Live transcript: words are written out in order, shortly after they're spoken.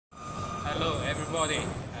Hello everybody,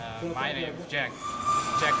 my name is Jack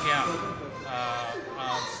Young,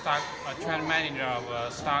 trend manager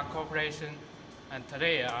of Star Corporation, and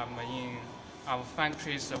today I'm in our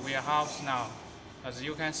factory's warehouse now. As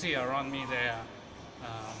you can see around me there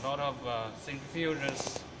are a lot of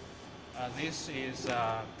centrifuges. This is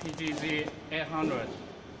PGZ 800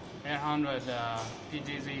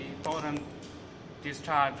 PGZ bottom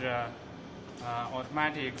discharge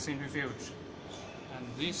automatic centrifuge. And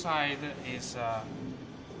this side is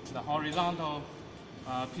the horizontal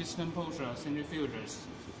piston pusher centrifuges.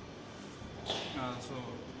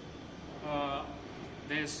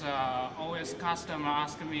 There's always customer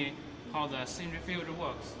asking me how the centrifuge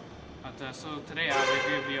works. So today I will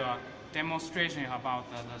give you a demonstration about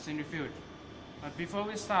the centrifuge. But before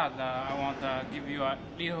we start, I want to give you a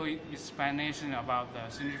little explanation about the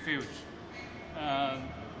centrifuge.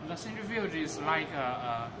 The centrifuge is like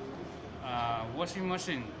a washing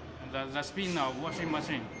machine, the spinner washing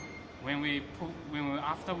machine.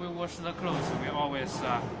 After we wash the clothes, we always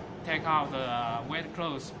take out the wet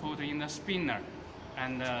clothes, put in the spinner,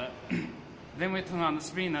 and then we turn on the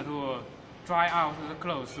spinner to dry out the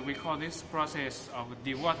clothes. We call this process of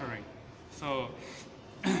dewatering. So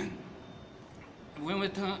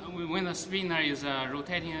when the spinner is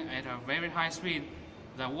rotating at a very high speed,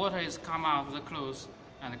 the water is come out of the clothes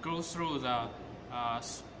and goes through the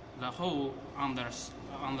hole on the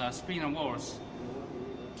spinner walls.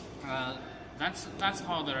 That's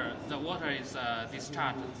how the water is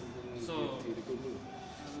discharged. So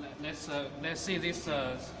let's see this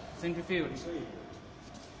centrifuge.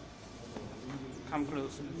 Come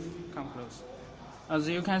close. As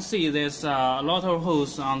you can see, there's a lot of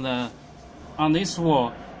holes on this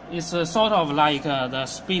wall. It's sort of like the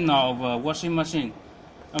spinner of a washing machine,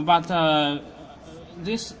 but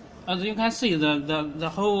this. As you can see,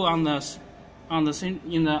 the hole on the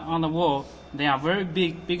wall, they are very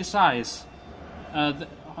big size. But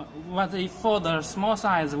for the small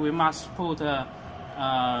size, we must put the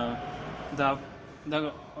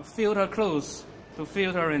filter clothes to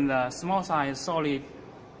filter in the small size solid,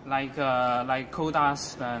 like coal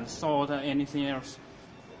dust and salt or anything else.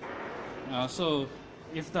 So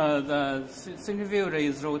if the centrifuge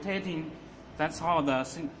is rotating, that's how the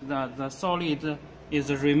solid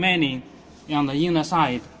is remaining on the inner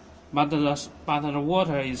side, but the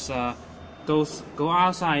water is go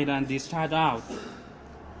outside and discharge out.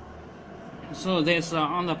 So there's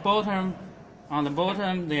on the bottom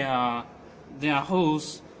there are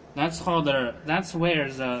holes. That's where the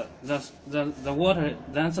water,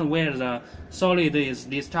 that's where the solid is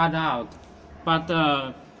discharged out. But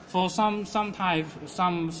for some of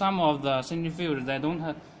the centrifuge, they don't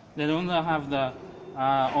have the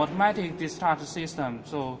automatic discharge system,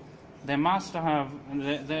 so they must have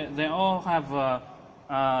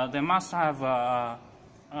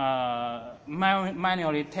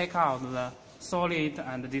manually take out the solid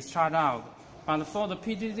and discharge out. But for the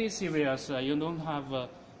PGZ series, you don't have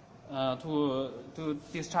to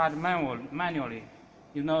discharge manually.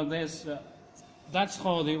 You know this. That's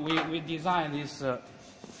how we design this.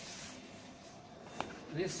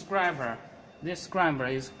 This scrubber. This scrubber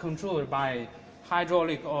is controlled by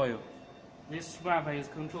hydraulic oil. This scrubber is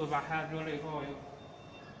controlled by hydraulic oil,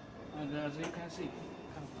 and as you can see,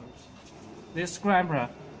 this scrubber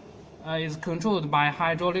is controlled by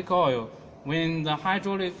hydraulic oil. When the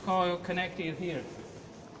hydraulic oil connected here,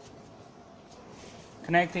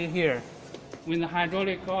 when the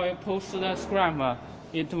hydraulic oil pushes the scrubber,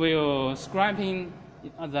 it will scraping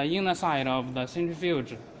the inner side of the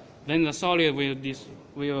centrifuge. Then the solid will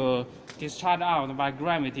discharge out by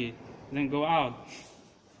gravity, then go out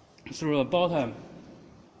through the bottom.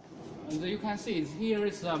 And you can see here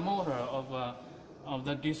is the motor of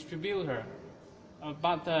the distributor,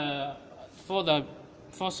 but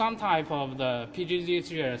for some type of the PGZ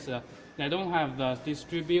series, they don't have the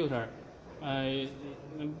distributor,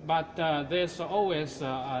 but there's always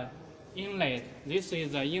an inlet. This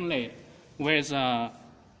is the inlet where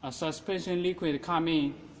a suspension liquid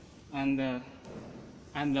coming, and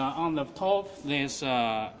on the top there's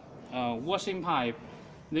a washing pipe.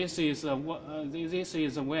 This is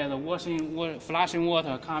where the flushing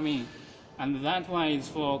water come in, and that one is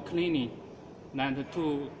for cleaning. Then the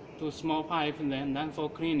two small pipes, and then for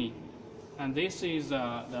cleaning. And this is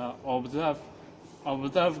the observe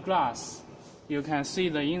glass. You can see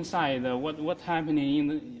the inside, what's happening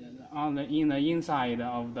in the inside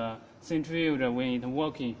of the centrifuge when it's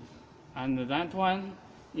working. And that one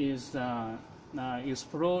is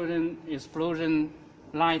explosion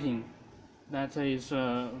lighting. That is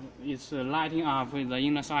it's lighting up with the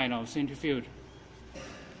inner side of centrifuge.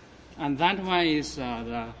 And that one is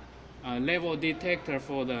the level detector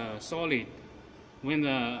for the solid. When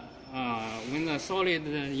the solid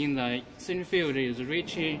in the centrifuge is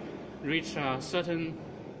reach a certain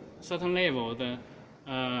level, the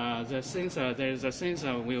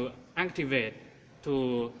sensor will activate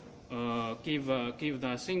to give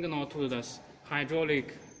the signal to the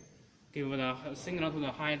hydraulic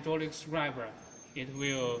scraper. It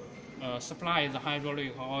will supply the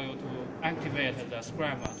hydraulic oil to activate the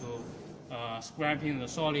scraper to scraping the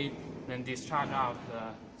solid, then discharge out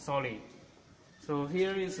the solid. So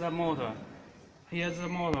here is the motor. Here's the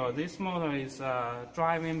motor. This motor is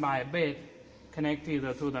driven by a bed connected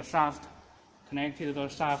to the shaft. Connected to the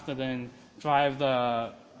shaft, then drive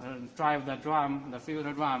the drum, the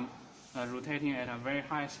filter drum, rotating at a very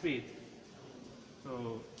high speed.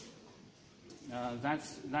 So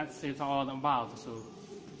that's it all about. So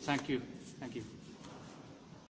thank you.